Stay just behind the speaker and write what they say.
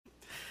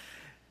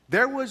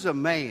There was a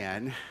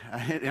man,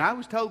 and I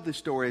was told this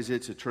story as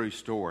it's a true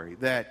story,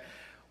 that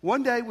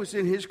one day was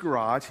in his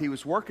garage. He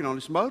was working on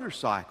his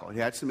motorcycle. He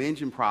had some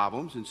engine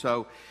problems, and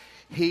so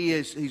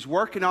he's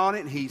working on it,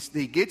 and he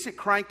gets it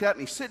cranked up,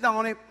 and he's sitting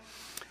on it,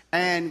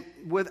 and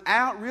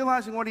without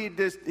realizing what he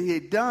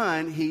had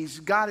done, he's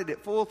got it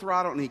at full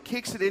throttle, and he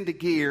kicks it into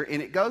gear,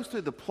 and it goes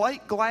through the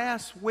plate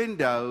glass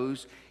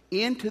windows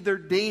into their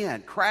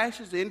den,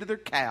 crashes into their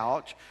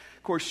couch,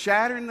 of course,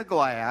 shattering the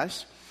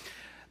glass.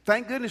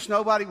 Thank goodness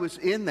nobody was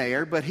in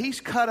there, but he's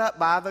cut up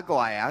by the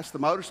glass. The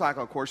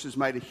motorcycle, of course, has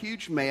made a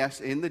huge mess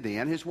in the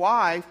den. His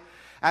wife,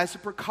 as a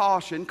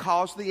precaution,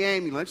 calls the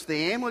ambulance.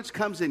 The ambulance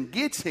comes and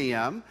gets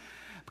him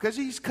because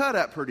he's cut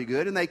up pretty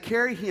good, and they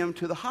carry him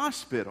to the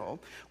hospital.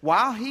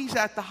 While he's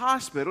at the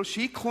hospital,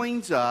 she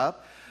cleans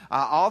up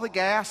all the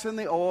gas and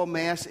the oil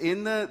mess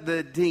in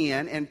the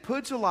den and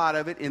puts a lot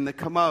of it in the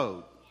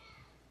commode.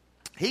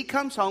 He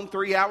comes home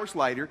 3 hours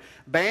later,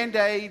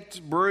 Band-Aids,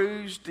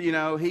 bruised,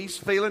 he's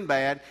feeling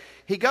bad.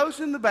 He goes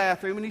in the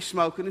bathroom and he's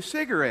smoking a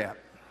cigarette.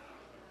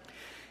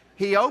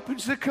 He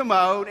opens the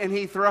commode and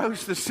he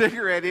throws the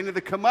cigarette into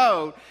the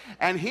commode,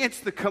 and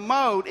hence the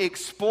commode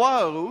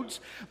explodes,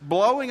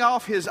 blowing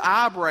off his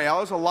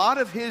eyebrows, a lot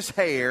of his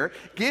hair,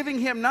 giving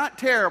him not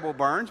terrible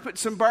burns, but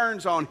some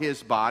burns on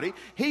his body.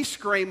 He's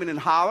screaming and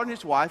hollering.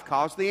 His wife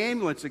calls the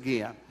ambulance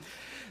again.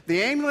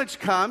 The ambulance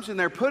comes, and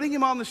they're putting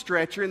him on the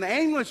stretcher, and the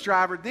ambulance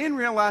driver then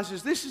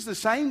realizes this is the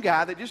same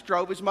guy that just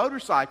drove his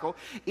motorcycle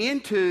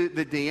into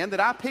the den that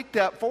I picked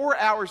up 4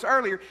 hours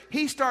earlier.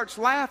 He starts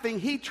laughing,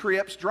 he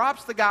trips,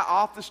 drops the guy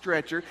off the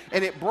stretcher,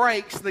 and it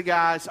breaks the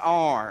guy's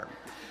arm.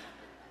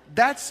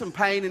 That's some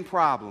pain and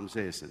problems,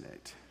 isn't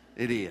it?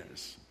 It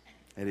is.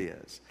 It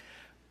is.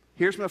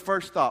 Here's my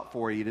first thought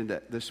for you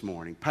this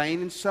morning.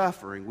 Pain and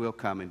suffering will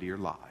come into your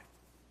life.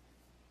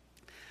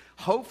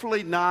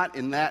 Hopefully not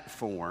in that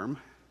form,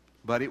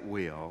 but it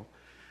will.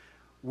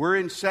 We're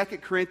in 2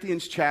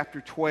 Corinthians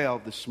chapter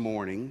 12 this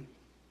morning.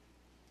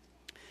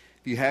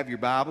 If you have your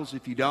Bibles,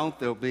 if you don't,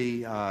 there'll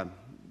be the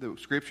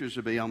scriptures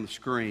will be on the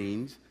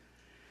screens.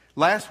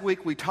 Last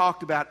week we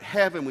talked about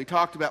heaven. We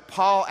talked about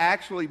Paul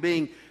actually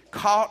being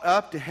caught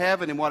up to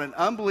heaven and what an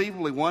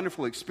unbelievably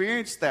wonderful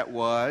experience that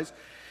was.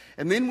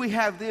 And then we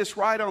have this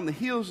right on the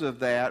heels of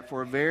that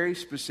for a very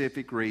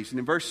specific reason.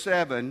 In verse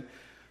 7,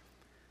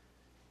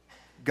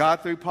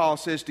 God, through Paul,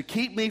 says, to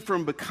keep me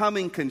from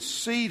becoming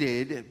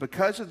conceited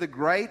because of the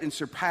great and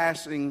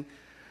surpassing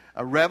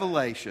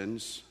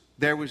revelations,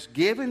 there was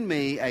given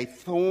me a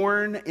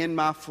thorn in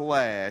my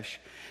flesh,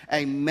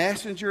 a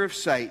messenger of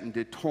Satan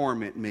to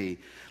torment me.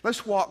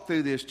 Let's walk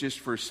through this just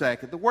for a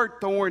second. The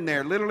word thorn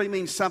there literally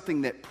means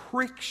something that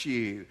pricks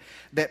you,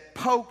 that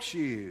pokes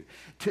you,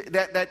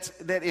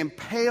 that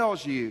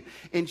impales you.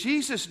 In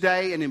Jesus'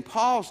 day and in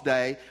Paul's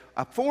day,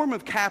 a form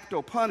of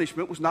capital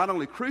punishment was not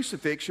only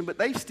crucifixion, but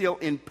they still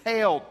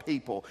impaled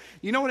people.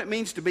 You know what it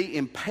means to be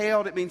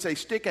impaled? It means they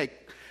stick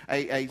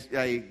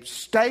a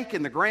stake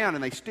in the ground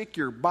and they stick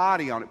your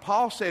body on it.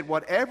 Paul said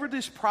whatever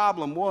this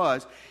problem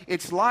was,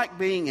 it's like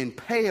being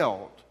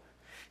impaled.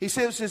 He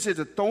says this is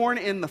a thorn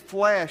in the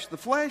flesh. The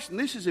flesh, and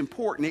this is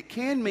important, it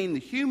can mean the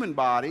human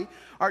body,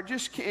 or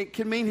it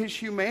can mean his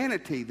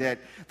humanity, that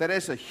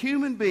as a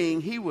human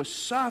being he was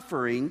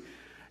suffering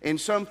in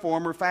some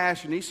form or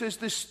fashion. He says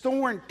this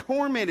thorn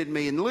tormented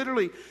me, and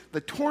literally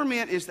the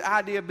torment is the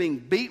idea of being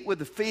beat with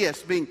the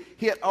fist, being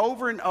hit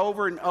over and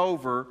over and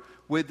over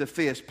with the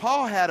fist.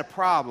 Paul had a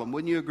problem,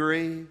 wouldn't you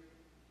agree?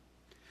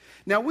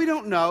 Now we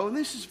don't know, and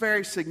this is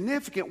very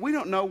significant, we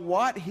don't know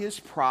what his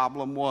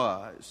problem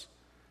was.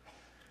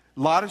 A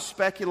lot of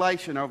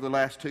speculation over the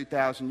last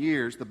 2,000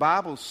 years. The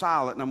Bible's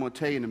silent, and I'm going to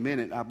tell you in a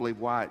minute, I believe,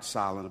 why it's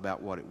silent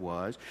about what it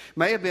was.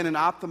 May have been an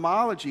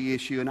ophthalmology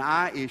issue, an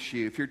eye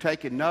issue. If you're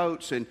taking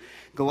notes in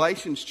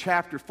Galatians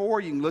chapter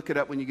 4, you can look it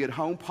up when you get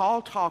home.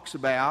 Paul talks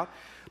about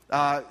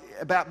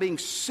being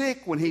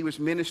sick when he was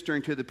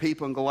ministering to the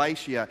people in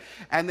Galatia,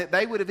 and that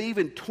they would have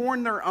even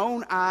torn their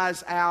own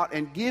eyes out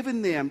and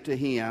given them to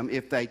him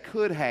if they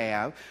could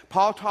have.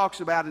 Paul talks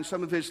about in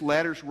some of his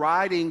letters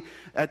writing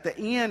at the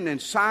end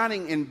and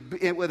signing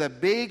with a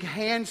big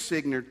hand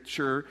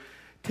signature,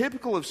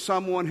 typical of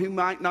someone who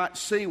might not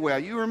see well.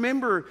 You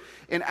remember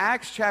in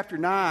Acts chapter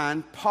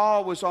 9,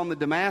 Paul was on the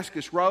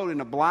Damascus road and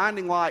a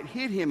blinding light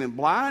hit him and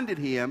blinded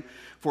him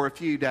for a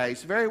few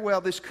days. Very well,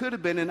 this could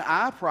have been an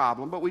eye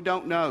problem, but we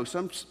don't know.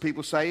 Some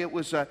people say it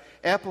was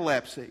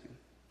epilepsy.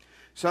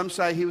 Some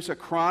say he was a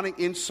chronic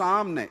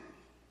insomniac.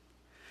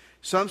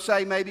 Some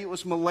say maybe it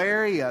was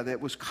malaria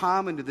that was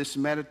common to this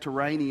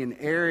Mediterranean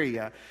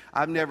area.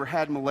 I've never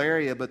had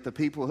malaria, but the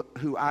people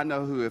who I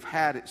know who have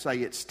had it say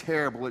it's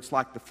terrible. It's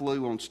like the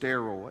flu on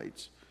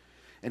steroids.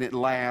 And it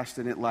lasts,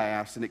 and it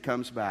lasts, and it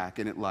comes back,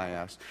 and it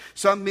lasts.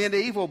 Some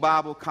medieval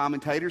Bible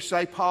commentators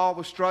say Paul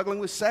was struggling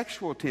with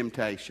sexual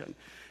temptation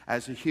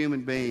as a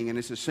human being and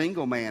as a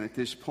single man at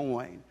this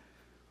point.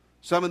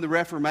 Some in the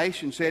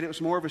Reformation said it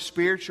was more of a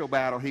spiritual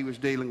battle he was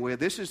dealing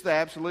with. This is the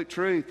absolute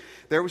truth.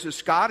 There was a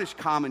Scottish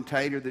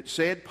commentator that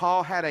said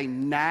Paul had a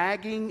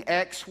nagging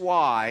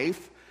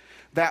ex-wife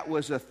that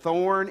was a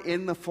thorn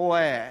in the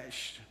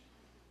flesh.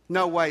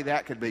 No way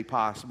that could be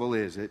possible,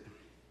 is it?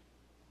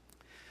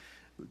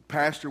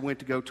 Pastor went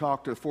to go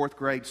talk to a fourth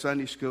grade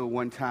Sunday school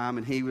one time,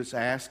 and he was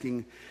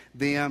asking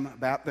them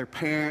about their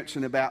parents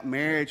and about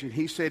marriage. And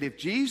he said, if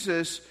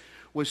Jesus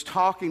was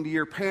talking to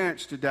your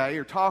parents today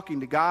or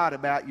talking to God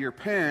about your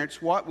parents,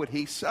 what would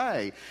he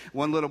say?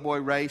 One little boy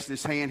raised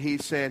his hand. He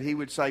said he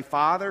would say,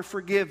 Father,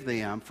 forgive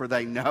them, for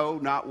they know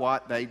not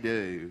what they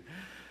do.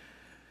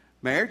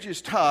 Marriage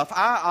is tough.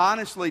 I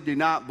honestly do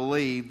not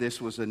believe this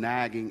was a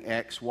nagging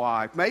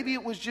ex-wife. Maybe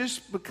it was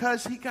just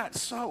because he got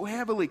so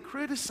heavily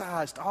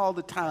criticized all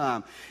the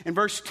time. In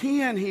verse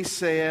 10, he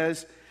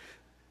says,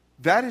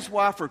 that is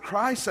why for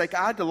Christ's sake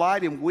I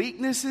delight in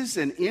weaknesses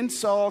and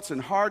insults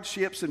and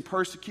hardships and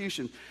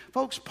persecution.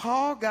 Folks,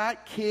 Paul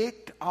got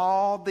kicked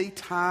all the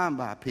time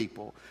by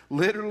people,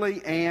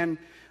 literally and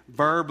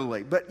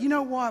verbally. But you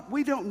know what?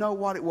 We don't know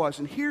what it was.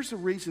 And here's the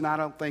reason I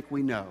don't think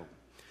we know.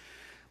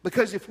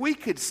 Because if we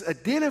could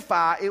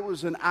identify it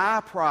was an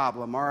eye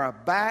problem or a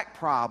back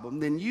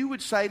problem, then you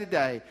would say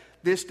today,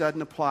 this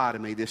doesn't apply to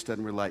me, this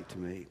doesn't relate to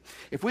me.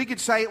 If we could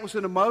say it was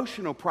an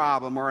emotional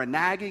problem or a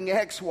nagging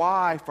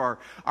ex-wife or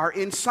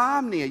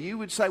insomnia, you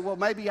would say, well,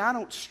 maybe I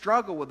don't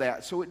struggle with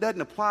that, so it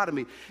doesn't apply to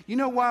me. You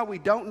know why we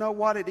don't know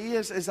what it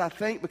is I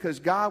think because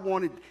God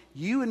wanted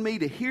you and me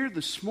to hear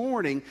this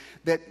morning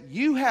that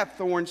you have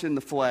thorns in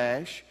the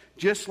flesh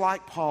just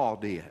like Paul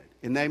did.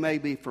 And they may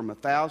be from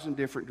 1,000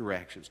 different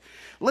directions.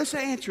 Let's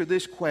answer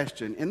this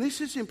question, and this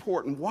is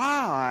important.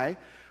 Why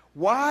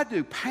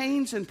do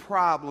pains and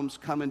problems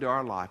come into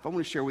our life? I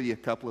want to share with you a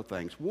couple of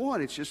things.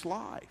 One, it's just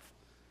life.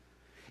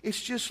 It's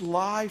just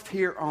life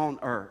here on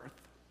earth.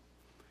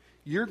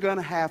 You're going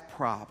to have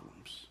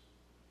problems.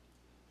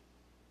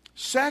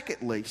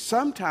 Secondly,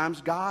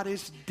 sometimes God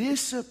is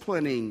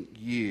disciplining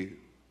you.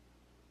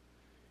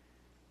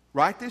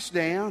 Write this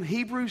down.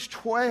 Hebrews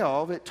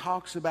 12, it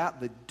talks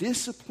about the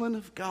discipline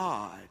of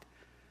God.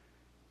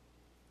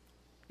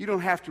 You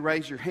don't have to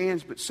raise your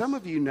hands, but some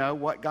of you know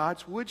what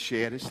God's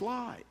woodshed is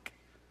like.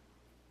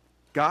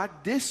 God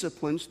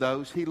disciplines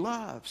those he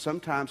loves,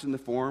 sometimes in the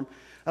form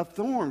of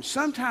thorns.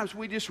 Sometimes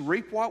we just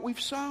reap what we've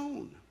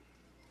sown.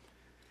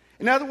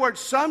 In other words,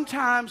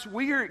 sometimes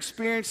we are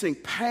experiencing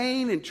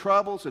pain and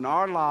troubles in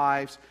our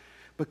lives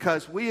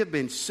because we have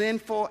been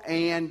sinful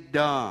and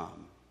dumb.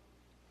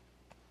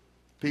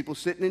 People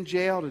sitting in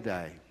jail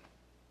today,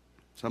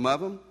 some of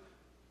them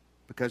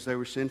because they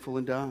were sinful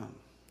and dumb.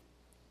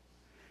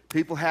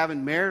 People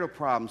having marital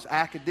problems,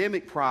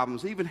 academic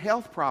problems, even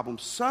health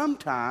problems.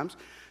 Sometimes,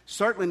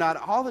 certainly not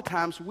all the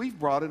times, we've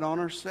brought it on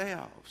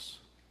ourselves.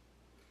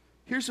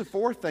 Here's the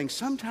fourth thing.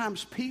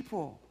 Sometimes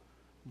people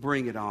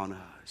bring it on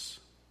us.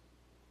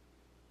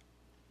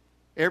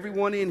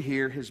 Everyone in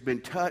here has been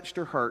touched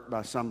or hurt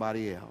by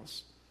somebody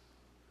else.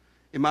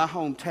 In my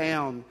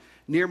hometown,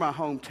 near my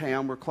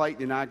hometown where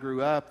Clayton and I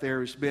grew up,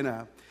 there's been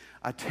a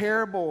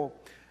terrible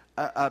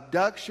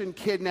abduction,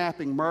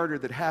 kidnapping, murder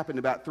that happened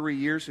about 3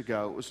 years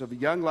ago. It was of a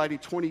young lady,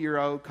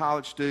 20-year-old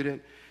college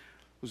student,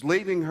 was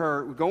getting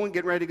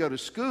ready to go to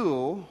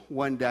school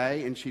one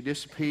day, and she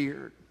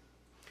disappeared.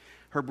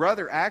 Her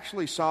brother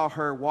actually saw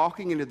her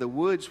walking into the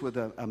woods with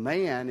a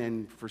man,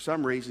 and for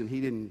some reason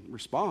he didn't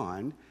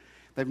respond.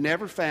 They've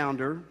never found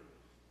her.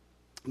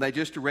 They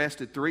just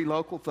arrested 3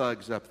 local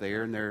thugs up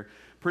there, and they're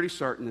pretty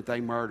certain that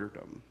they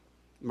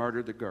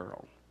murdered the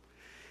girl.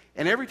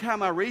 And every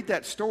time I read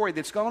that story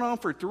that's gone on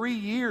for 3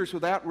 years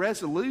without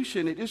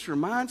resolution, it just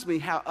reminds me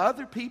how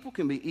other people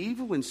can be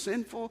evil and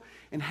sinful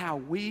and how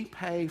we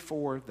pay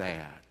for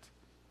that.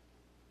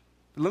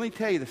 But let me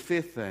tell you the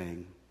fifth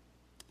thing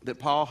that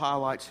Paul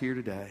highlights here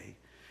today.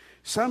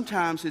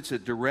 Sometimes it's a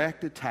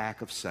direct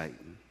attack of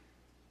Satan.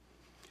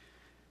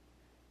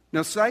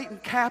 Now, Satan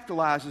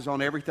capitalizes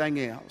on everything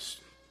else.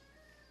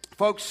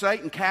 Folks,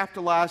 Satan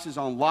capitalizes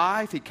on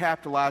life. He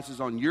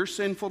capitalizes on your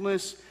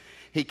sinfulness.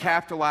 He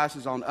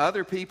capitalizes on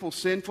other people's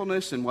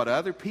sinfulness and what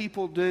other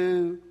people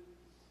do.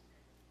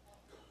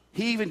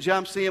 He even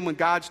jumps in when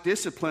God's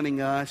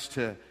disciplining us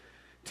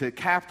to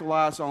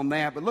capitalize on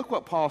that. But look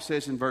what Paul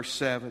says in verse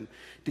 7.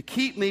 To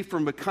keep me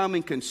from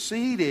becoming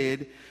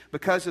conceited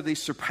because of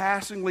these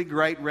surpassingly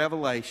great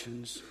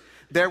revelations,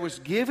 there was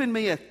given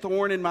me a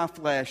thorn in my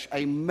flesh,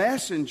 a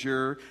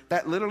messenger,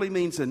 that literally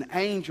means an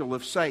angel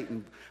of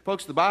Satan.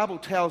 Folks, the Bible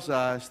tells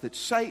us that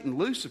Satan,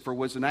 Lucifer,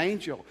 was an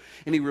angel,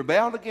 and he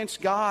rebelled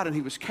against God, and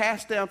he was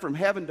cast down from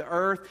heaven to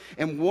earth,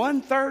 and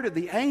 1/3 of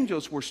the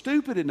angels were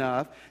stupid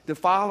enough to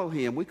follow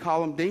him. We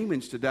call them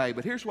demons today,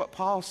 but here's what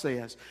Paul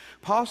says.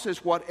 Paul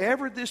says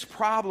whatever this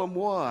problem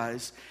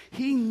was,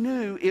 he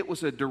knew it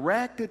was a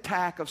direct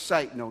attack of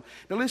Satan. Now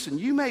listen,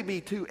 you may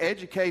be too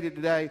educated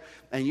today,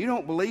 and you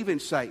don't believe in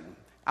Satan.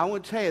 I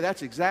want to tell you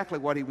that's exactly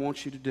what he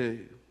wants you to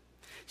do.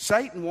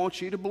 Satan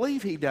wants you to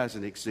believe he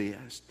doesn't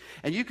exist.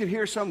 And you can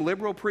hear some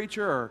liberal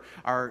preacher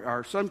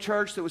or some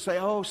church that would say,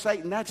 oh,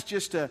 Satan, that's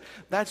just a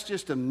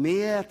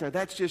myth, or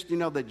that's just,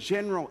 the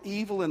general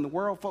evil in the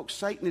world. Folks,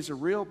 Satan is a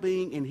real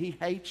being, and he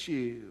hates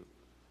you.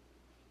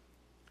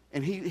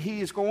 And he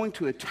is going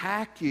to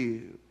attack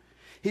you.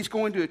 He's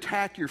going to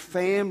attack your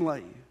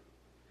family.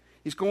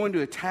 He's going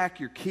to attack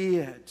your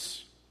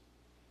kids.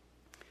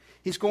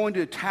 He's going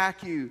to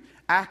attack you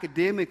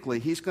academically.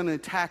 He's going to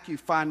attack you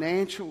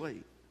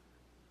financially.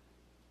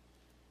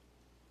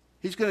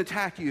 He's going to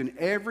attack you in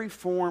every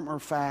form or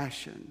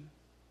fashion.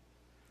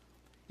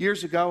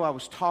 Years ago, I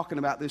was talking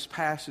about this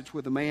passage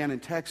with a man in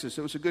Texas.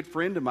 It was a good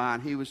friend of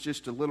mine. He was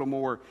just a little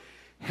more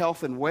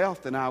health and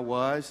wealth than I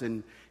was,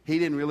 and he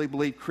didn't really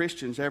believe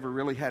Christians ever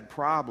really had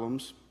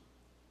problems.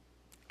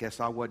 Guess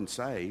I wasn't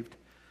saved.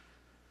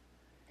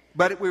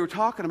 But we were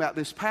talking about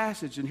this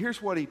passage, and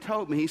here's what he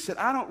told me. He said,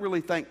 I don't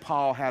really think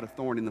Paul had a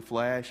thorn in the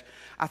flesh.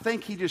 I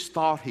think he just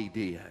thought he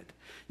did.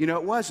 You know,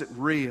 it wasn't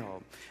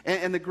real.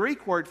 And the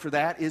Greek word for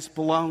that is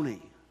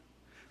baloney.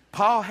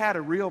 Paul had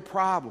a real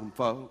problem,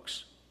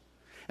 folks.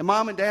 And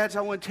mom and dads,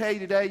 I want to tell you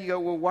today, you go,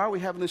 well, why are we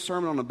having this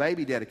sermon on a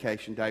baby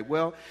dedication day?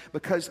 Well,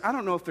 because I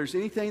don't know if there's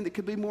anything that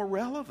could be more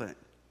relevant.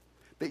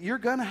 That you're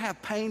going to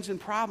have pains and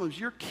problems.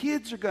 Your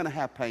kids are going to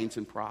have pains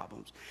and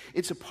problems.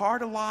 It's a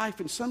part of life,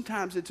 and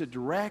sometimes it's a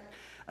direct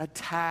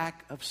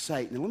attack of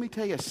Satan. And let me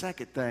tell you a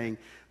second thing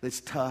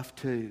that's tough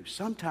too.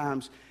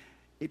 Sometimes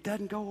it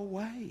doesn't go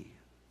away.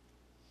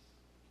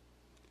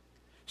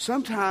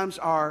 Sometimes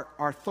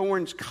our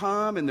thorns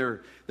come and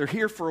they're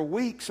here for a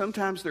week.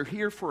 Sometimes they're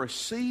here for a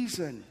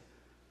season.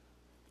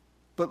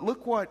 But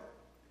look what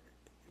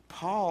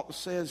Paul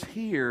says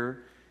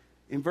here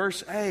in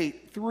verse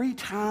 8. 3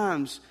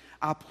 times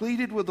I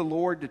pleaded with the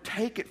Lord to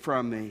take it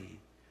from me.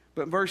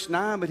 But verse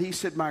 9, but he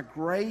said, my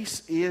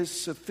grace is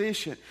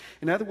sufficient.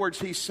 In other words,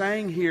 he's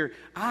saying here,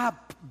 I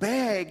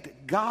begged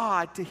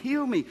God to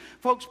heal me.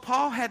 Folks,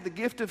 Paul had the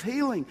gift of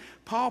healing.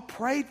 Paul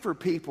prayed for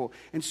people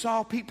and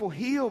saw people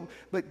healed,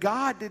 but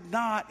God did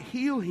not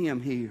heal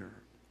him here.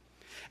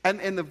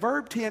 And the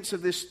verb tense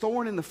of this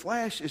thorn in the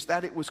flesh is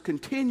that it was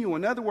continual.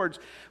 In other words,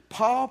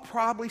 Paul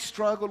probably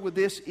struggled with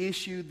this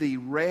issue the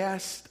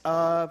rest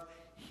of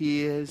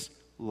his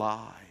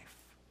life.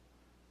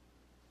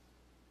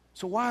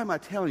 So why am I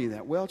telling you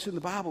that? Well, it's in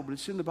the Bible, but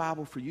it's in the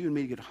Bible for you and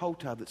me to get a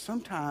hold of. That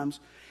sometimes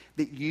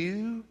that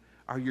you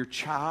or your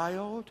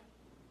child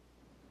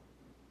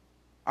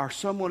or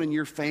someone in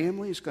your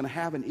family is going to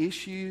have an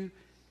issue,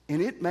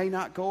 and it may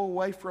not go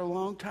away for a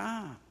long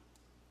time.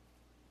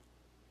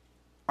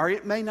 Or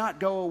it may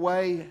not go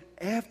away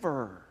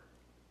ever.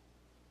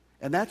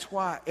 And that's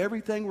why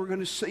everything we're going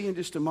to see in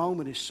just a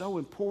moment is so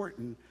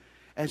important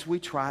as we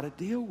try to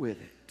deal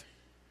with it.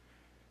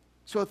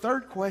 So a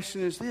third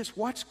question is this: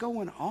 what's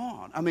going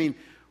on? I mean,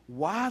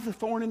 why the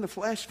thorn in the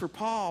flesh for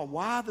Paul?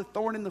 Why the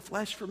thorn in the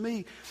flesh for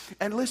me?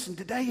 And listen,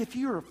 today, if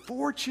you are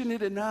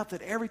fortunate enough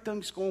that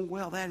everything's going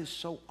well, that is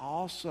so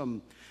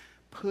awesome.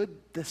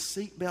 Put the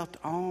seatbelt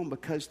on,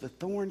 because the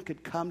thorn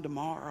could come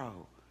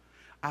tomorrow.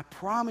 I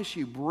promise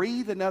you,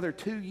 breathe another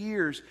 2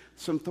 years,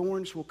 some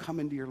thorns will come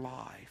into your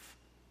life.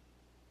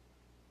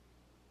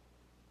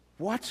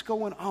 What's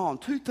going on?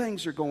 2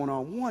 things are going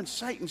on. One,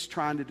 Satan's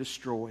trying to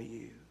destroy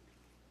you.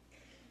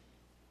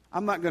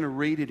 I'm not going to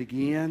read it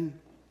again,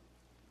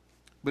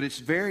 but it's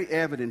very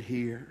evident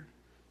here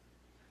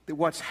that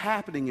what's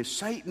happening is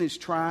Satan is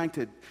trying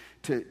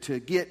to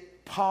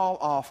get Paul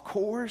off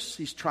course.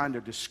 He's trying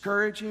to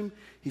discourage him.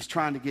 He's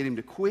trying to get him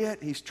to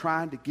quit. He's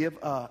trying to get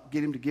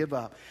him to give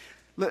up.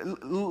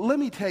 Let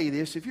me tell you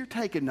this. If you're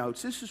taking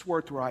notes, this is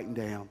worth writing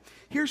down.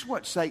 Here's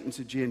what Satan's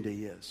agenda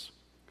is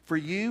for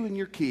you and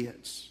your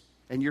kids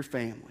and your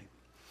family.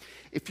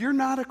 If you're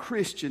not a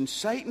Christian,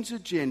 Satan's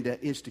agenda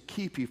is to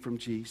keep you from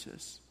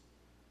Jesus.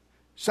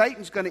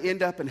 Satan's going to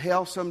end up in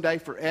hell someday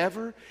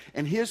forever,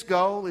 and his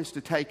goal is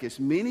to take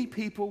as many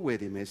people with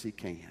him as he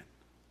can.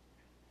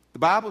 The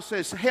Bible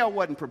says hell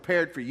wasn't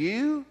prepared for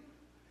you.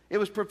 It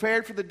was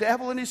prepared for the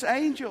devil and his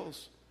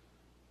angels.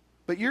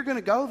 But you're going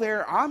to go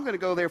there. I'm going to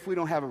go there if we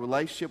don't have a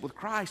relationship with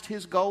Christ.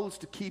 His goal is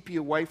to keep you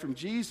away from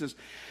Jesus.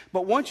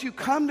 But once you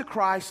come to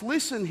Christ,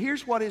 listen,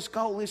 here's what his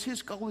goal is.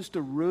 His goal is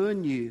to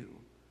ruin you.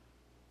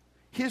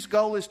 His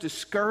goal is to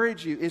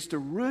discourage you, is to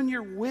ruin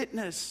your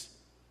witness,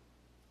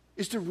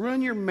 is to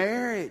ruin your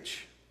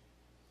marriage.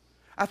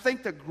 I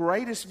think the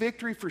greatest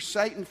victory for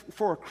Satan,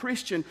 for a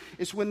Christian,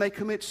 is when they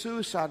commit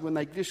suicide, when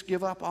they just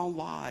give up on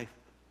life.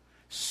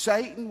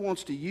 Satan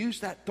wants to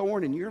use that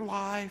thorn in your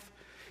life,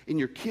 in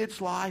your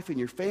kid's life, in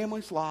your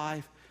family's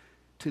life,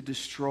 to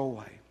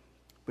destroy.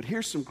 But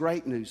here's some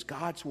great news.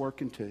 God's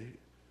working too.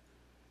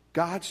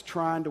 God's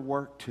trying to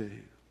work too.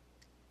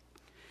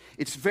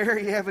 It's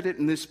very evident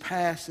in this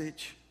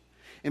passage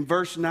in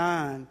verse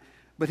 9.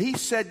 But he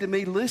said to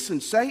me, listen,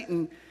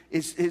 Satan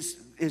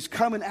is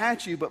coming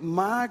at you, but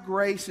my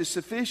grace is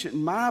sufficient.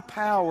 My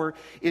power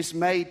is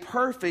made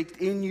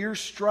perfect in your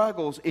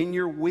struggles, in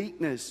your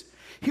weakness.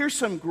 Here's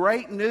some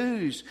great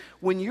news.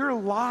 When your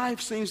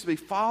life seems to be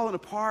falling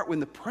apart,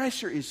 when the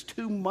pressure is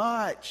too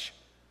much,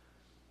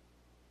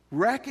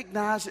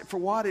 recognize it for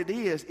what it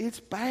is. It's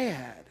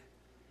bad.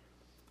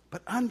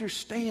 But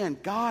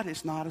understand, God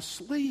is not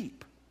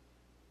asleep.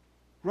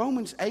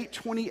 Romans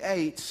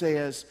 8:28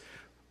 says,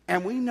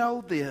 and we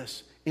know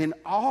this, in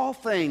all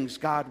things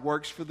God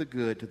works for the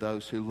good to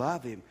those who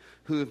love him,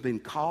 who have been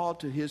called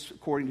to his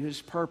according to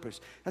his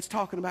purpose. That's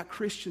talking about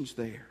Christians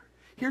there.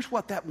 Here's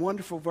what that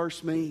wonderful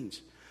verse means.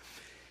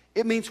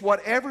 It means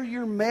whatever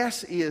your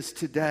mess is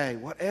today,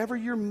 whatever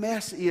your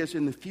mess is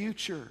in the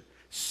future,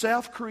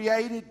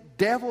 self-created,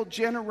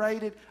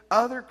 devil-generated,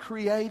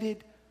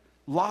 other-created,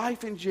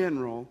 life in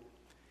general,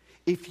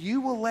 if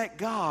you will let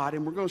God,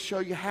 and we're going to show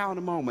you how in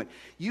a moment,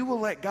 you will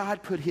let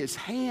God put His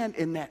hand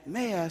in that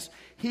mess,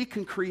 He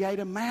can create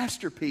a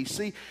masterpiece.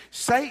 See,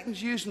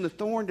 Satan's using the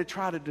thorn to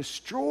try to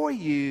destroy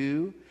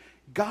you.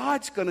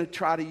 God's going to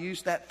try to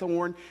use that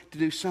thorn to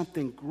do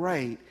something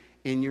great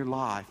in your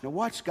life. Now,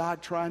 what's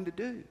God trying to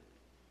do?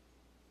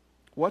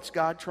 What's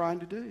God trying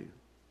to do?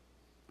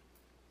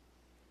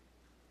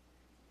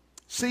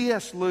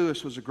 C.S.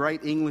 Lewis was a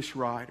great English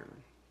writer.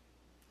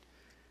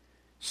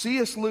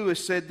 C.S.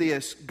 Lewis said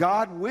this: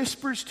 God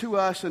whispers to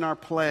us in our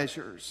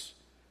pleasures.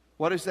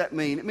 What does that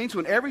mean? It means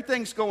when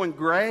everything's going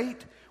great,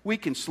 we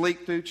can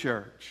sleep through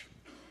church.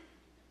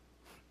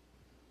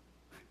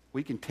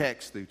 We can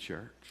text through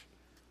church.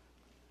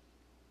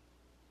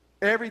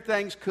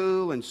 Everything's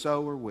cool, and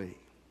so are we.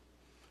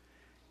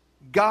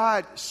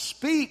 God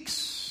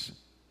speaks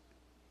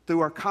through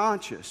our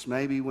conscience.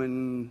 Maybe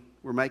when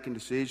we're making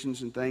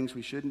decisions and things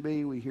we shouldn't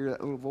be, we hear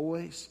that little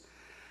voice.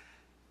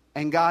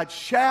 And God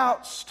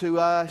shouts to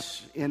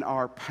us in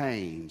our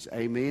pains.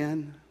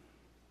 Amen?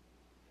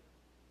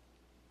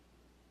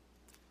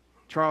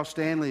 Charles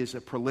Stanley is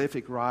a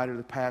prolific writer,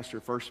 the pastor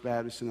of First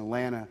Baptist in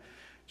Atlanta,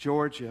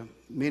 Georgia.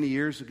 Many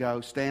years ago,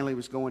 Stanley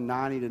was going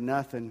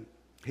 90-0.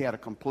 He had a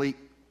complete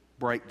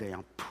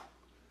breakdown.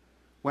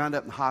 Wound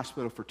up in the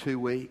hospital for 2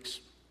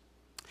 weeks.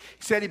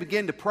 He said he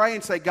began to pray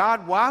and say,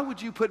 God, why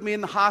would you put me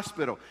in the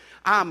hospital?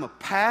 I'm a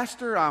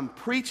pastor, I'm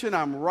preaching,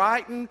 I'm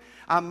writing,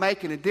 I'm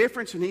making a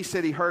difference. And he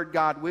said he heard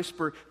God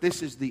whisper,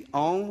 this is the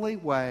only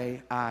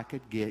way I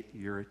could get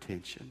your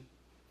attention.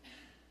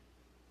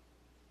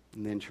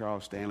 And then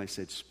Charles Stanley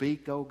said,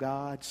 speak, oh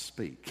God,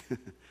 speak.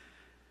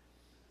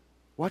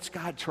 What's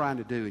God trying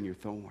to do in your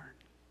thorn?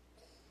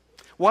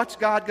 What's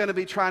God going to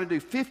be trying to do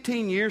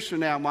 15 years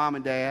from now, Mom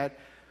and Dad,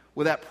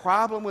 with that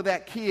problem with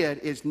that kid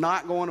is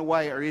not going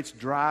away or it's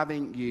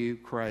driving you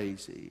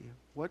crazy?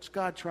 What's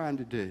God trying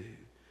to do?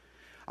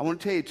 I want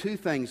to tell you 2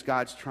 things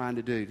God's trying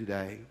to do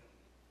today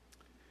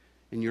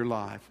in your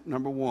life.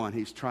 Number 1,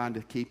 He's trying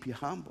to keep you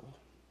humble.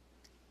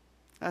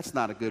 That's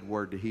not a good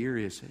word to hear,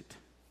 is it?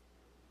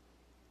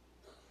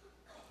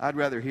 I'd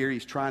rather hear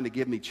He's trying to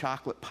give me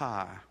chocolate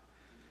pie.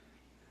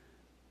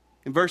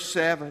 In verse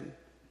 7,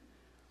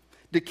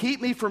 to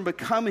keep me from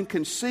becoming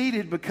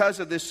conceited because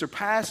of this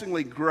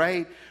surpassingly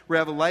great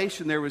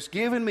revelation, there was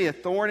given me a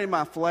thorn in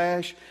my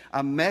flesh,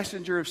 a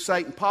messenger of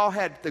Satan. Paul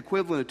had the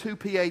equivalent of 2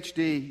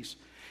 PhDs.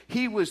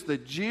 He was the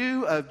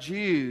Jew of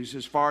Jews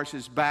as far as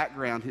his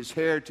background, his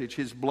heritage,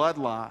 his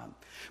bloodline.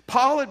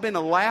 Paul had been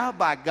allowed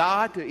by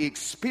God to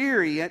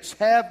experience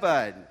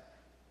heaven.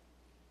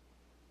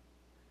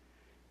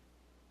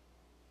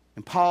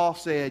 And Paul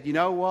said, you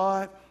know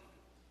what?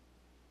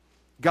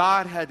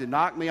 God had to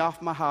knock me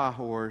off my high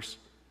horse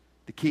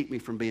to keep me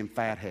from being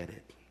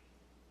fat-headed.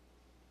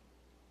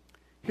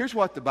 Here's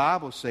what the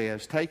Bible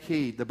says. Take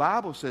heed. The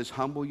Bible says,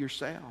 humble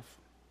yourself.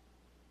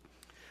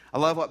 I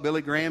love what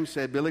Billy Graham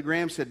said. Billy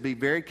Graham said, be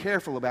very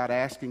careful about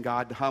asking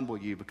God to humble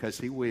you because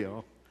He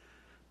will.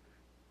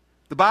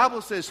 The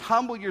Bible says,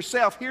 humble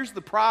yourself. Here's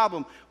the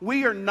problem.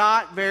 We are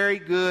not very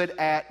good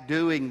at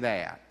doing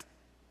that.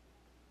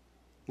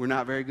 We're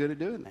not very good at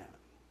doing that.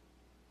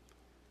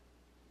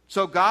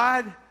 So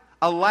God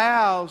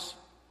allows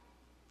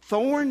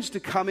thorns to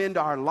come into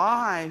our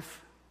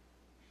life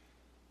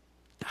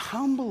to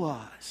humble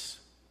us.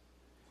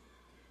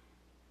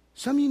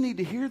 Some of you need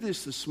to hear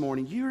this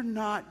morning. You're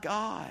not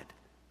God.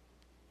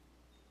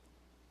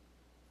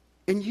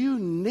 And you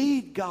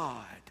need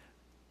God.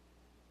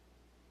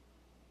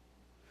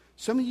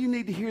 Some of you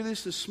need to hear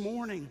this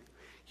morning.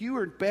 You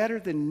are better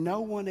than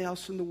no one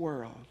else in the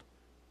world.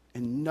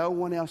 And no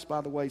one else,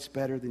 by the way, is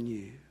better than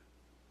you.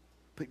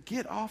 But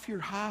get off your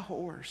high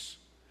horse.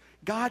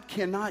 God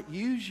cannot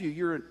use you.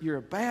 You're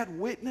a bad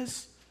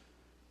witness.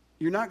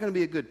 You're not going to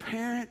be a good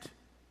parent.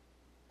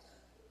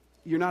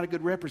 You're not a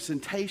good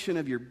representation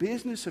of your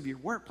business, of your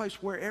workplace,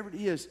 wherever it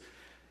is,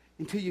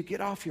 until you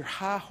get off your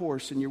high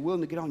horse and you're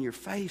willing to get on your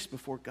face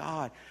before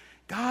God.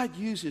 God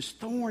uses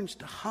thorns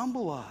to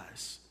humble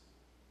us.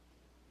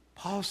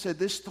 Paul said,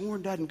 this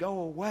thorn doesn't go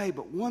away,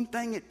 but one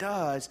thing it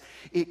does,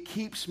 it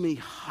keeps me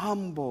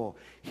humble.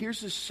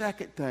 Here's the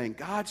second thing.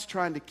 God's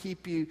trying to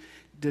keep you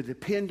to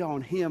depend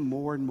on Him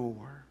more and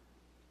more.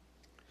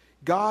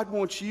 God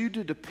wants you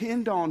to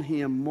depend on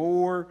Him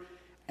more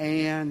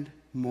and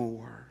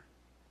more.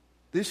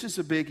 This is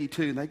a biggie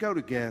too, and they go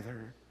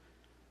together.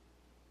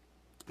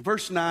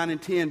 Verse 9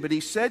 and 10, but He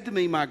said to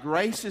me, my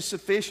grace is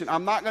sufficient.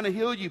 I'm not going to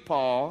heal you,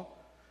 Paul.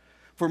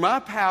 For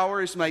my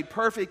power is made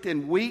perfect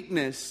in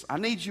weakness. I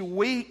need you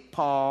weak,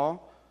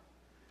 Paul.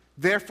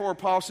 Therefore,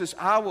 Paul says,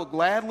 I will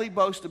gladly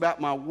boast about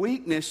my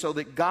weakness so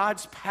that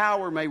God's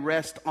power may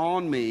rest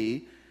on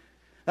me.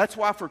 That's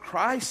why, for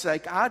Christ's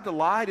sake, I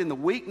delight in the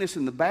weakness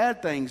and the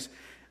bad things,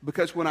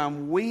 because when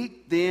I'm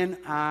weak, then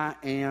I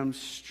am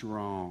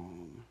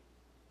strong.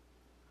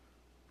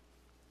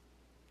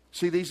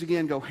 See, these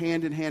again go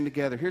hand in hand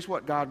together. Here's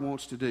what God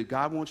wants to do.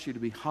 God wants you to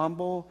be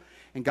humble,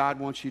 and God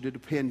wants you to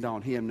depend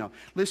on Him. No,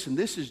 listen,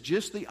 this is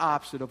just the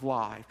opposite of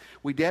life.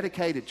 We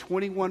dedicated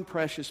 21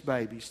 precious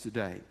babies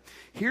today.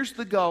 Here's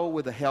the goal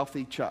with a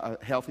healthy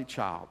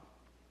child.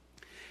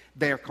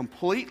 They're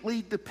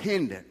completely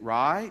dependent,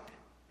 right?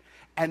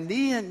 And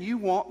then you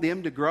want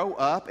them to grow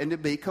up and to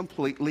be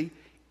completely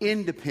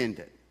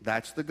independent.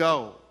 That's the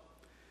goal.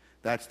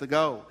 That's the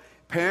goal.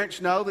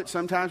 Parents know that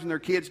sometimes when their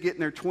kids get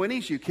in their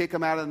 20s, you kick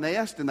them out of the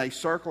nest and they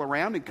circle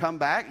around and come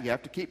back. You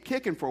have to keep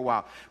kicking for a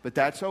while. But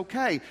that's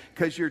okay,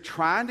 because you're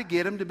trying to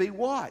get them to be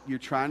what? You're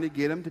trying to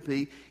get them to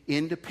be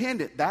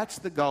independent. That's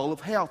the goal of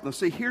health. Now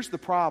see, here's the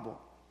problem.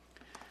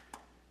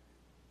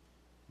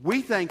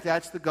 We think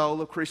that's the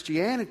goal of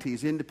Christianity,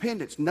 is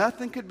independence.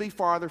 Nothing could be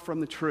farther from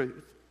the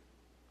truth.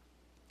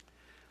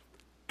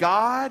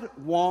 God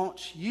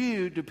wants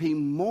you to be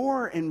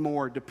more and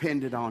more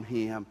dependent on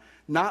Him,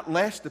 not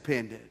less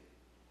dependent.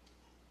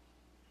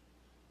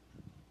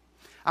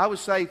 I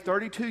was saved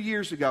 32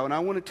 years ago, and I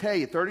want to tell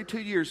you, 32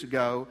 years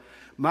ago,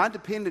 my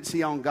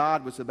dependency on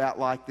God was about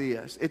like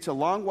this. It's a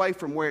long way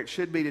from where it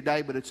should be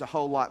today, but it's a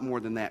whole lot more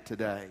than that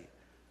today.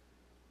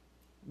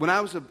 When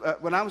I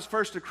was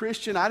first a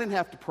Christian, I didn't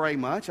have to pray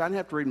much. I didn't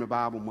have to read my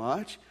Bible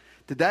much.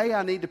 Today,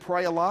 I need to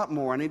pray a lot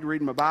more. I need to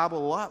read my Bible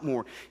a lot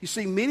more. You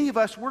see, many of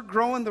us, we're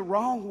growing the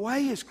wrong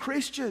way as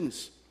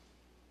Christians.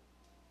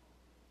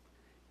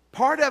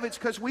 Part of it's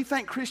because we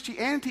think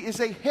Christianity is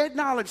a head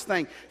knowledge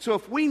thing. So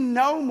if we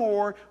know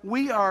more,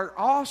 we are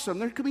awesome.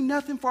 There could be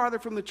nothing farther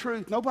from the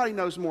truth. Nobody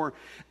knows more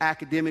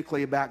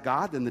academically about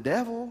God than the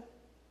devil.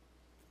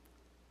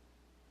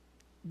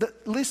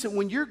 Listen,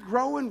 when you're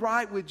growing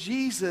right with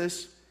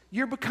Jesus,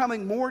 you're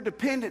becoming more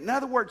dependent. In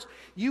other words,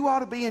 you ought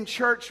to be in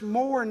church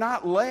more,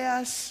 not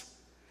less.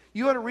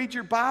 You ought to read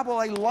your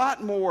Bible a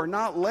lot more,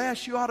 not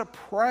less. You ought to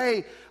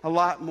pray a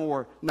lot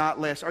more, not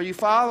less. Are you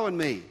following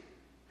me?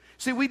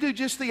 See, we do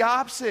just the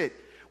opposite.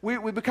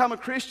 We become a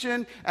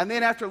Christian, and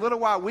then after a little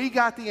while, we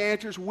got the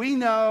answers. We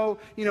know,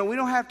 we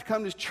don't have to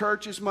come to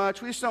church as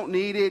much. We just don't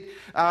need it.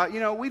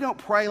 We don't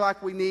pray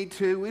like we need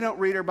to. We don't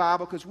read our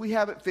Bible because we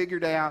have it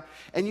figured out.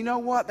 And you know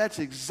what? That's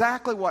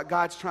exactly what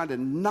God's trying to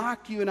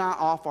knock you and I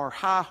off our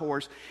high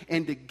horse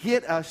and to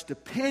get us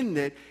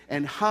dependent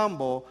and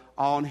humble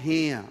on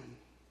Him.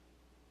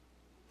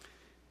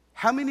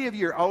 How many of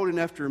you are old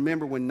enough to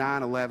remember when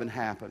 9/11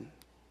 happened?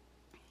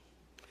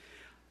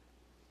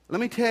 Let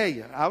me tell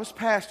you, I was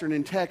pastoring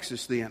in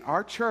Texas then.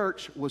 Our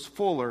church was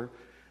fuller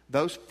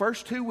those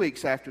first 2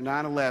 weeks after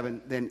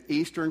 9/11 than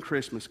Easter and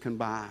Christmas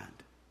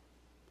combined.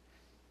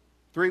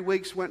 3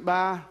 weeks went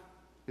by,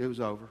 it was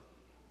over.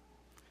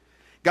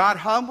 God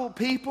humbled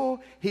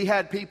people. He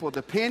had people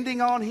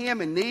depending on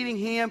Him and needing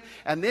Him.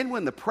 And then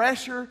when the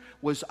pressure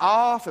was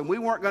off and we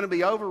weren't going to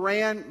be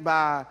overran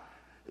by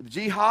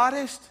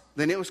jihadists,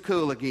 then it was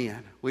cool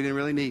again. We didn't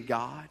really need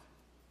God.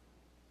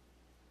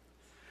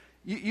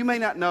 You may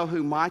not know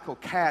who Michael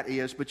Catt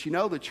is, but you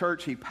know the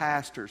church he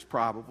pastors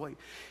probably.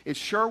 It's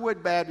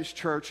Sherwood Baptist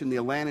Church in the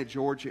Atlanta,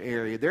 Georgia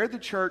area. They're the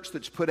church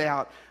that's put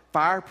out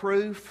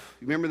Fireproof.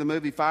 You remember the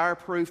movie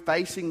Fireproof,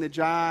 Facing the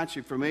Giants?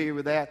 You're familiar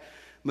with that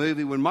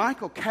movie? When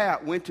Michael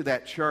Catt went to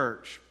that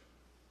church,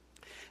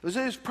 it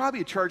was probably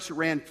a church that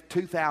ran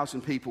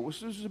 2,000 people.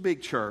 This was a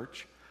big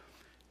church.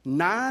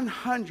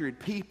 900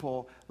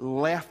 people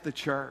left the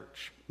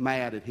church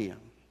mad at him.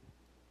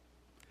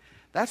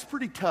 That's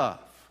pretty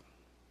tough.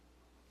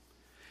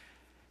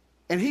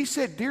 And he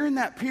said during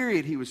that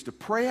period he was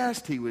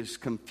depressed, he was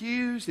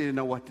confused, he didn't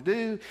know what to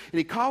do. And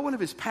he called one of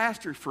his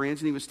pastor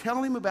friends and he was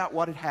telling him about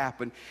what had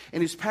happened.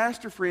 And his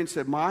pastor friend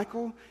said,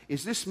 "Michael,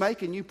 is this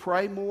making you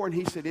pray more?" And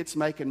he said, "It's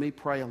making me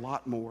pray a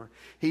lot more."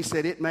 He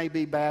said, "It may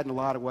be bad in a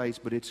lot of ways,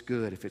 but it's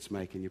good if it's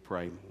making you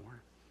pray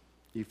more."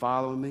 You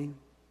following me?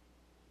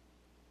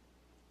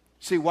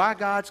 See why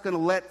God's going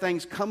to let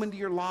things come into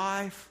your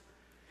life?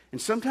 And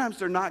sometimes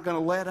they're not going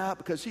to let up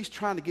because He's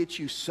trying to get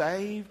you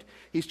saved.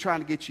 He's trying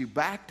to get you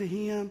back to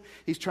Him.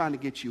 He's trying to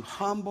get you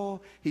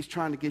humble. He's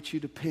trying to get you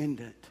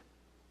dependent.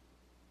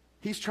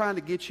 He's trying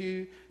to get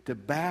you to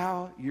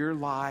bow your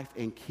life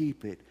and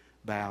keep it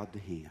bowed to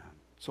Him.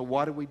 So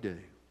what do we do?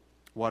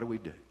 What do we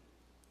do?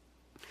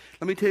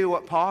 Let me tell you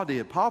what Paul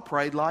did. Paul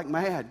prayed like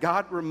mad.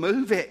 God,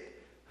 remove it.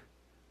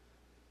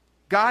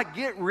 God,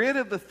 get rid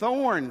of the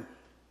thorn.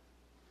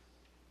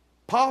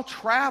 Paul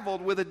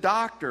traveled with a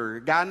doctor,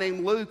 a guy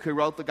named Luke who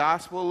wrote the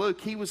Gospel of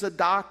Luke. He was a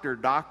doctor,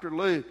 Dr.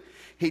 Luke.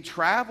 He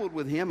traveled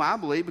with him, I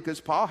believe,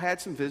 because Paul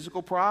had some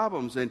physical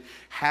problems. And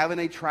having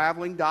a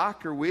traveling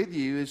doctor with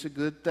you is a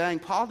good thing.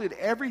 Paul did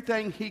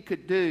everything he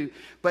could do,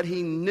 but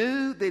he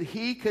knew that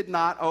he could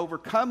not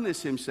overcome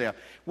this himself.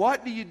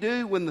 What do you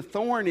do when the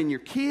thorn in your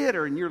kid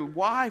or in your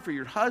wife or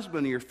your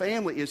husband or your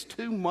family is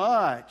too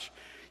much?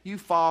 You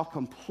fall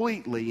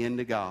completely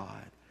into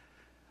God.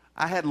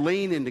 I had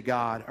lean into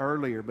God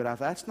earlier, but I thought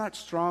that's not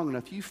strong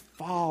enough. You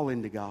fall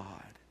into God.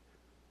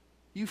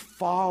 You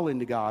fall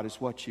into God is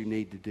what you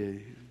need to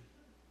do.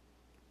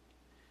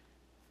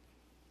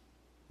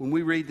 When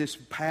we read this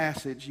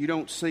passage, you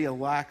don't see a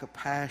lack of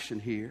passion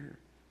here.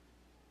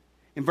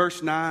 In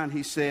verse 9,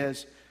 he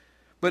says,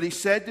 "But he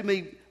said to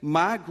me,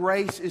 my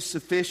grace is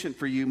sufficient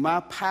for you.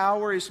 My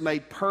power is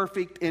made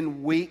perfect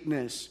in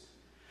weakness."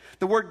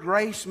 The word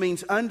grace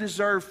means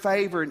undeserved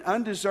favor and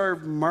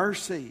undeserved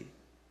mercy.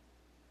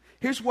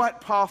 Here's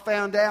what Paul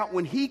found out.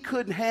 When he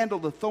couldn't handle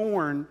the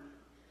thorn,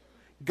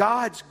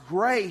 God's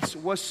grace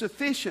was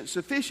sufficient.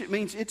 Sufficient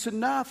means it's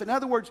enough. In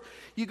other words,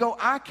 you go,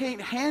 I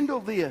can't handle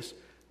this.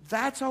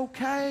 That's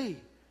okay.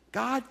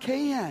 God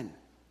can.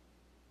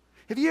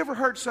 Have you ever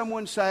heard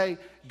someone say,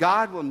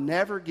 God will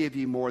never give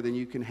you more than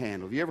you can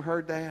handle? Have you ever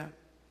heard that?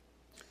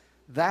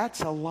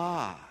 That's a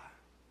lie.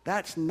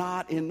 That's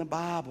not in the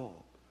Bible.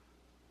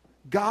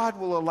 God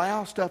will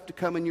allow stuff to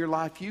come in your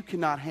life you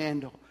cannot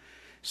handle.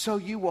 So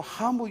you will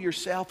humble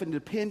yourself and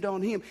depend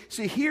on Him.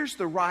 See, here's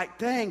the right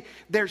thing.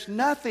 There's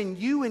nothing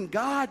you and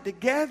God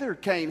together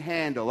can't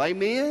handle.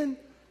 Amen?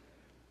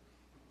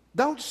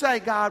 Don't say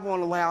God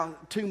won't allow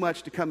too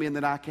much to come in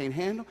that I can't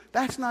handle.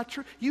 That's not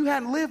true. You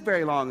hadn't lived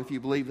very long if you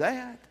believe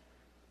that.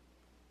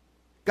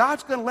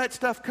 God's going to let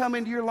stuff come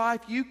into your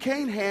life you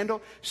can't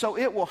handle, so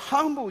it will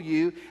humble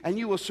you and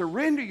you will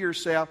surrender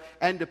yourself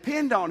and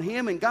depend on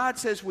Him. And God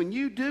says, when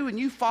you do and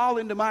you fall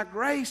into my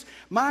grace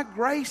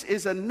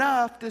is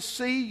enough to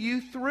see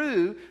you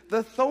through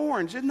the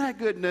thorns. Isn't that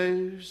good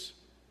news?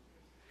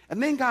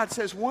 And then God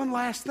says one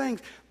last thing.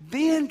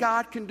 Then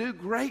God can do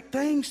great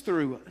things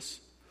through us.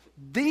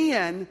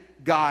 Then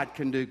God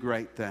can do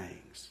great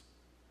things.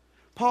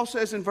 Paul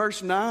says in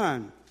verse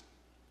 9,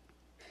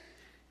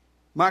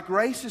 my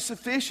grace is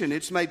sufficient.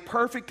 It's made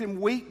perfect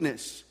in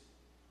weakness.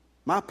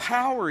 My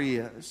power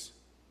is.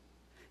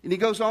 And he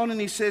goes on and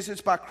he says,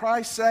 it's by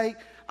Christ's sake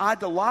I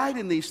delight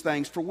in these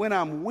things. For when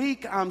I'm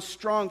weak, I'm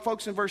strong.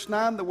 Folks, in verse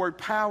 9, the word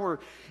power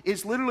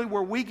is literally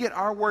where we get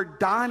our word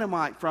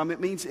dynamite from. It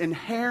means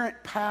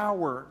inherent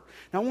power.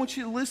 Now I want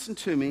you to listen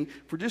to me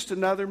for just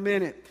another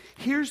minute.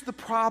 Here's the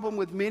problem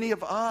with many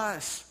of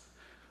us.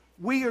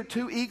 We are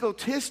too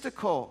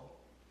egotistical.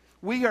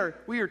 We are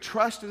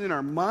trusting in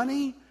our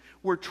money.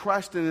 We're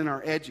trusting in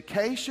our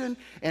education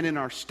and in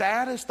our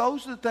status.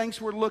 Those are the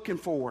things we're looking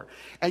for.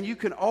 And you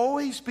can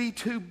always be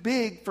too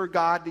big for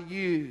God to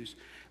use.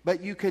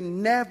 But you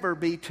can never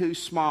be too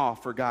small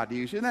for God to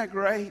use. Isn't that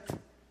great?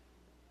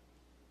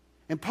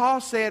 And Paul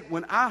said,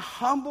 when I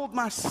humbled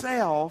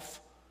myself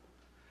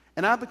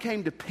and I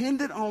became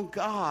dependent on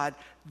God,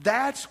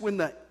 that's when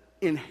the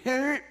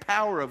inherent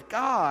power of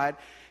God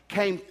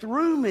came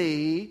through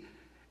me.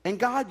 And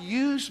God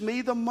used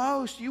me the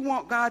most. You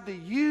want God to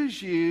use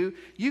you,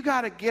 you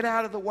got to get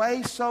out of the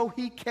way so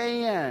He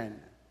can.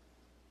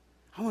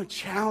 I want to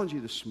challenge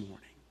you this morning.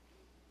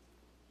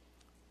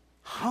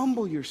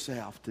 Humble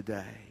yourself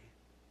today.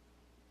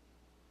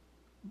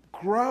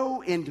 Grow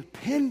in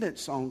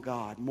dependence on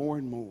God more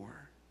and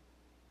more.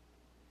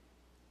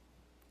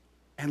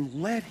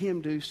 And let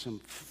Him do some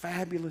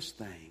fabulous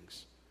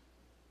things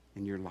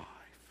in your life.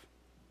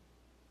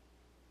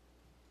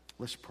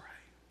 Let's pray.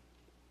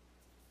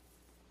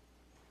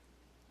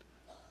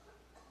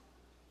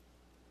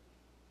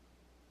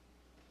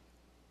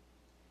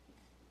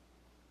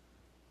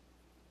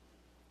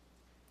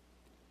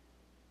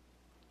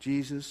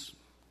 Jesus,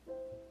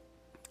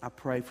 I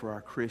pray for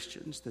our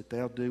Christians that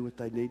they'll do what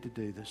they need to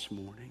do this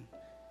morning.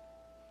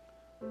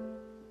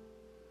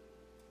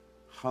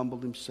 Humble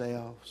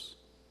themselves.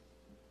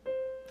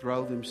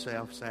 Throw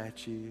themselves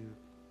at you.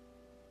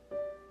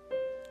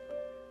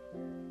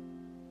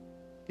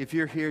 If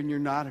you're here and you're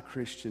not a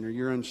Christian or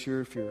you're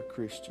unsure if you're a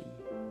Christian,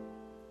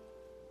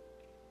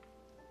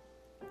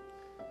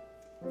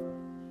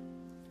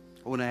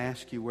 I want to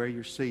ask you where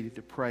you're seated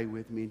to pray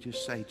with me and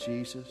just say,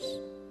 Jesus,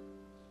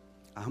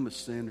 I'm a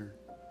sinner.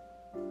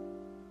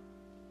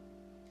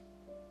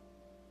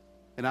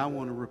 And I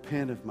want to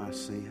repent of my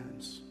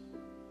sins.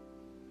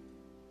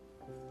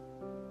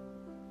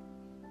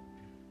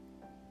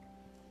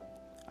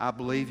 I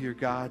believe you're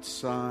God's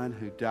Son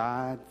who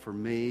died for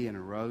me and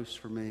arose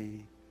for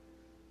me.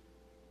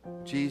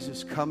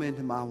 Jesus, come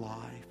into my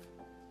life.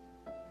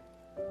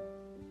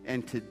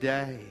 And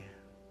today,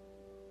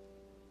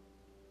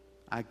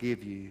 I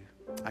give you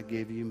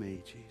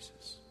me,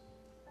 Jesus.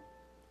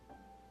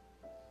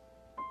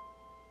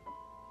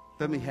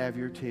 Let me have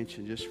your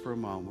attention just for a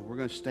moment. We're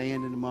going to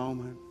stand in a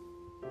moment.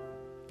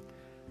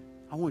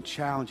 I want to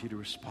challenge you to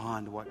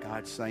respond to what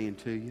God's saying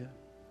to you.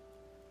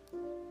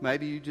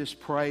 Maybe you just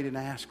prayed and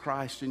asked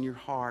Christ in your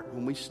heart.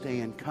 When we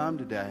stand, come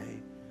today.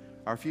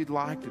 Or if you'd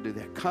like to do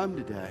that, come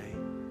today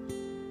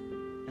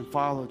and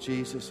follow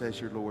Jesus as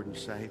your Lord and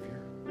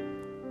Savior.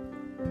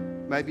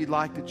 Maybe you'd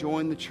like to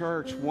join the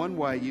church. One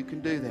way you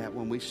can do that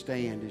when we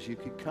stand is you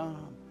could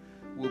come.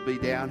 We'll be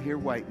down here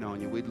waiting on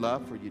you. We'd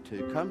love for you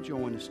to. Come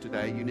join us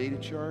today. You need a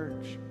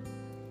church.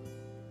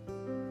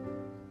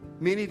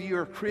 Many of you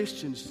are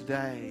Christians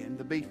today. And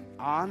to be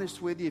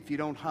honest with you, if you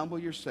don't humble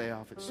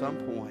yourself, at some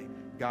point,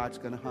 God's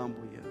going to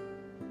humble you.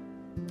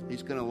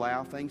 He's going to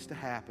allow things to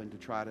happen to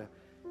try to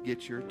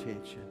get your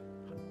attention.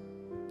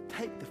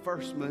 Take the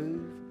first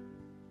move.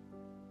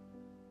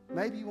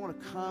 Maybe you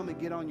want to come and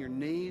get on your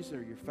knees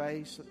or your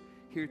face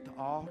here at the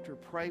altar.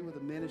 Pray with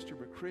a minister.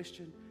 But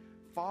Christian,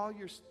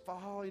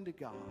 Fall into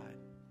God.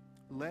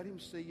 Let Him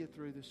see you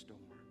through the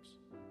storms.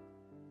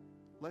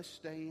 Let's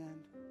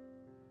stand.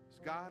 As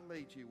God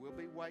leads you, we'll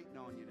be waiting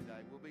on you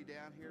today. We'll be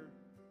down here.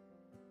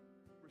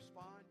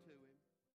 Respond to